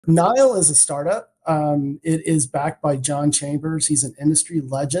Nile is a startup. It is backed by John Chambers. He's an industry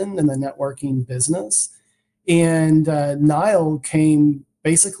legend in the networking business. And Nile came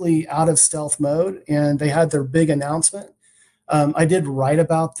basically out of stealth mode, and they had their big announcement. I did write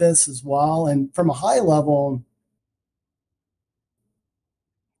about this as well. And from a high level,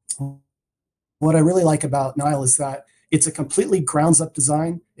 what I really like about Nile is that it's a completely grounds up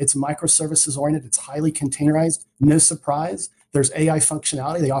design. It's microservices oriented. It's highly containerized. No surprise. There's AI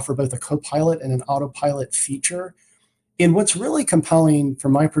functionality. They offer both a copilot and an autopilot feature. And what's really compelling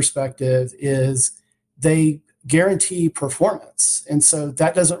from my perspective is they guarantee performance. And so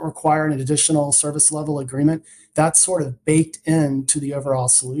that doesn't require an additional service level agreement. That's sort of baked into the overall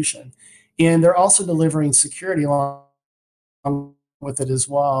solution. And they're also delivering security along with it as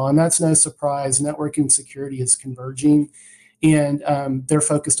well. And that's no surprise. Networking security is converging, and they're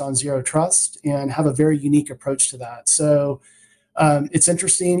focused on zero trust and have a very unique approach to that. So it's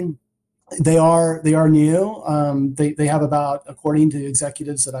interesting. They are new. They have about, according to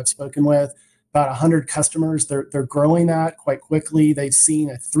executives that I've spoken with, about 100 customers. They're growing that quite quickly. They've seen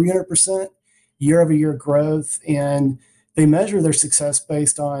a 300% year-over-year growth, and they measure their success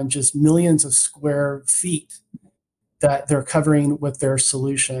based on just millions of square feet that they're covering with their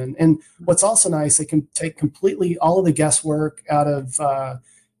solution. And what's also nice, they can take completely all of the guesswork out of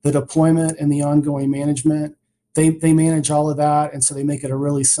the deployment and the ongoing management. They manage all of that, and so they make it a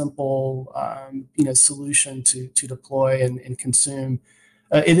really simple solution to deploy and consume.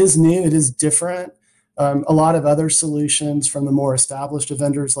 It is new, it is different. A lot of other solutions from the more established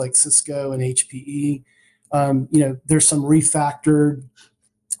vendors like Cisco and HPE, there's some refactored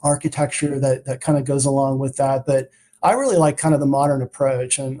architecture that kind of goes along with that. But I really like kind of the modern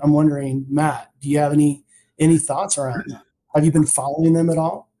approach. And I'm wondering, Matt, do you have any thoughts around that? Have you been following them at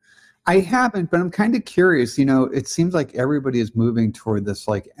all? I haven't, but I'm kind of curious. It seems like everybody is moving toward this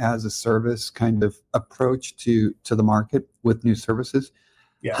like as a service kind of approach to the market with new services.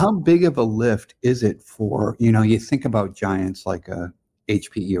 Yeah. How big of a lift is it for, you think about giants like a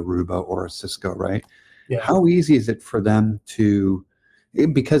HPE Aruba or a Cisco, right? Yeah. How easy is it for them to,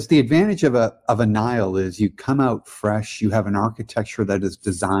 because the advantage of a Nile is you come out fresh, you have an architecture that is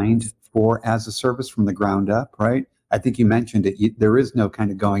designed for as a service from the ground up, right? I think you mentioned it. There is no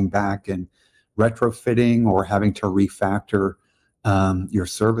kind of going back and retrofitting or having to refactor your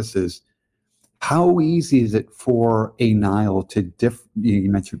services. How easy is it for a Nile to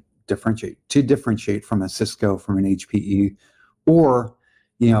you mentioned differentiate from a Cisco, from an HPE, or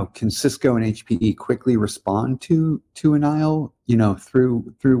can Cisco and HPE quickly respond to a Nile,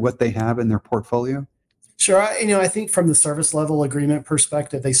 through what they have in their portfolio? Sure. I think from the service level agreement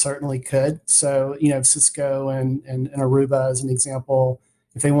perspective, they certainly could. So, Cisco and Aruba as an example,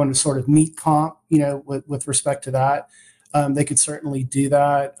 if they want to sort of meet comp, with respect to that, they could certainly do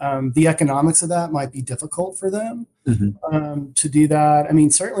that. The economics of that might be difficult for them to do that. I mean,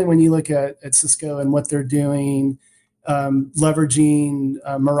 certainly when you look at Cisco and what they're doing, leveraging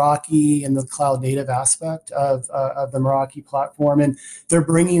Meraki and the cloud native aspect of the Meraki platform. And they're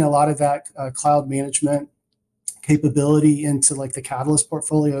bringing a lot of that cloud management capability into like the Catalyst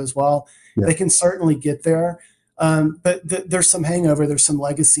portfolio as well. Yeah. They can certainly get there. But there's some hangover, there's some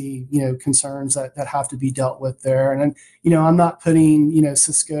legacy, concerns that have to be dealt with there. And then, I'm not putting,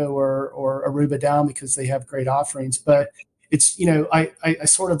 Cisco or Aruba down because they have great offerings, but it's, I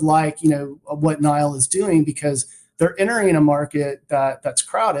sort of like, what Nile is doing because they're entering a market that's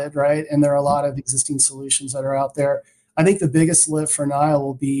crowded, right? And there are a lot of existing solutions that are out there. I think the biggest lift for Nile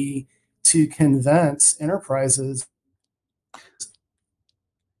will be to convince enterprises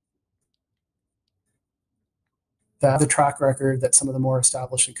that the track record that some of the more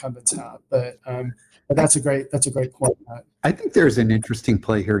established incumbents have. But that's a great point, Matt. I think there's an interesting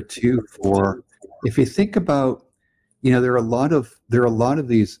play here too. For if you think about, there are a lot of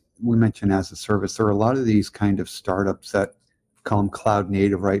these. We mentioned as a service. There are a lot of these kind of startups that call them cloud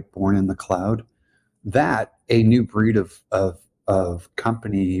native, right? Born in the cloud. That a new breed of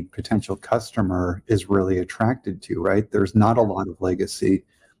company, potential customer is really attracted to, right? There's not a lot of legacy.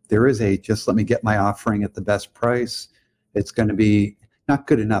 There is just let me get my offering at the best price. It's going to be not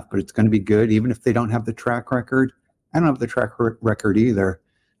good enough, but it's going to be good. Even if they don't have the track record, I don't have the track record either.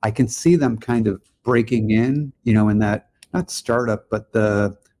 I can see them kind of breaking in, in that, not startup, but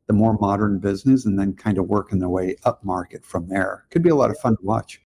the more modern business, and then kind of working their way up market from there. Could be a lot of fun to watch.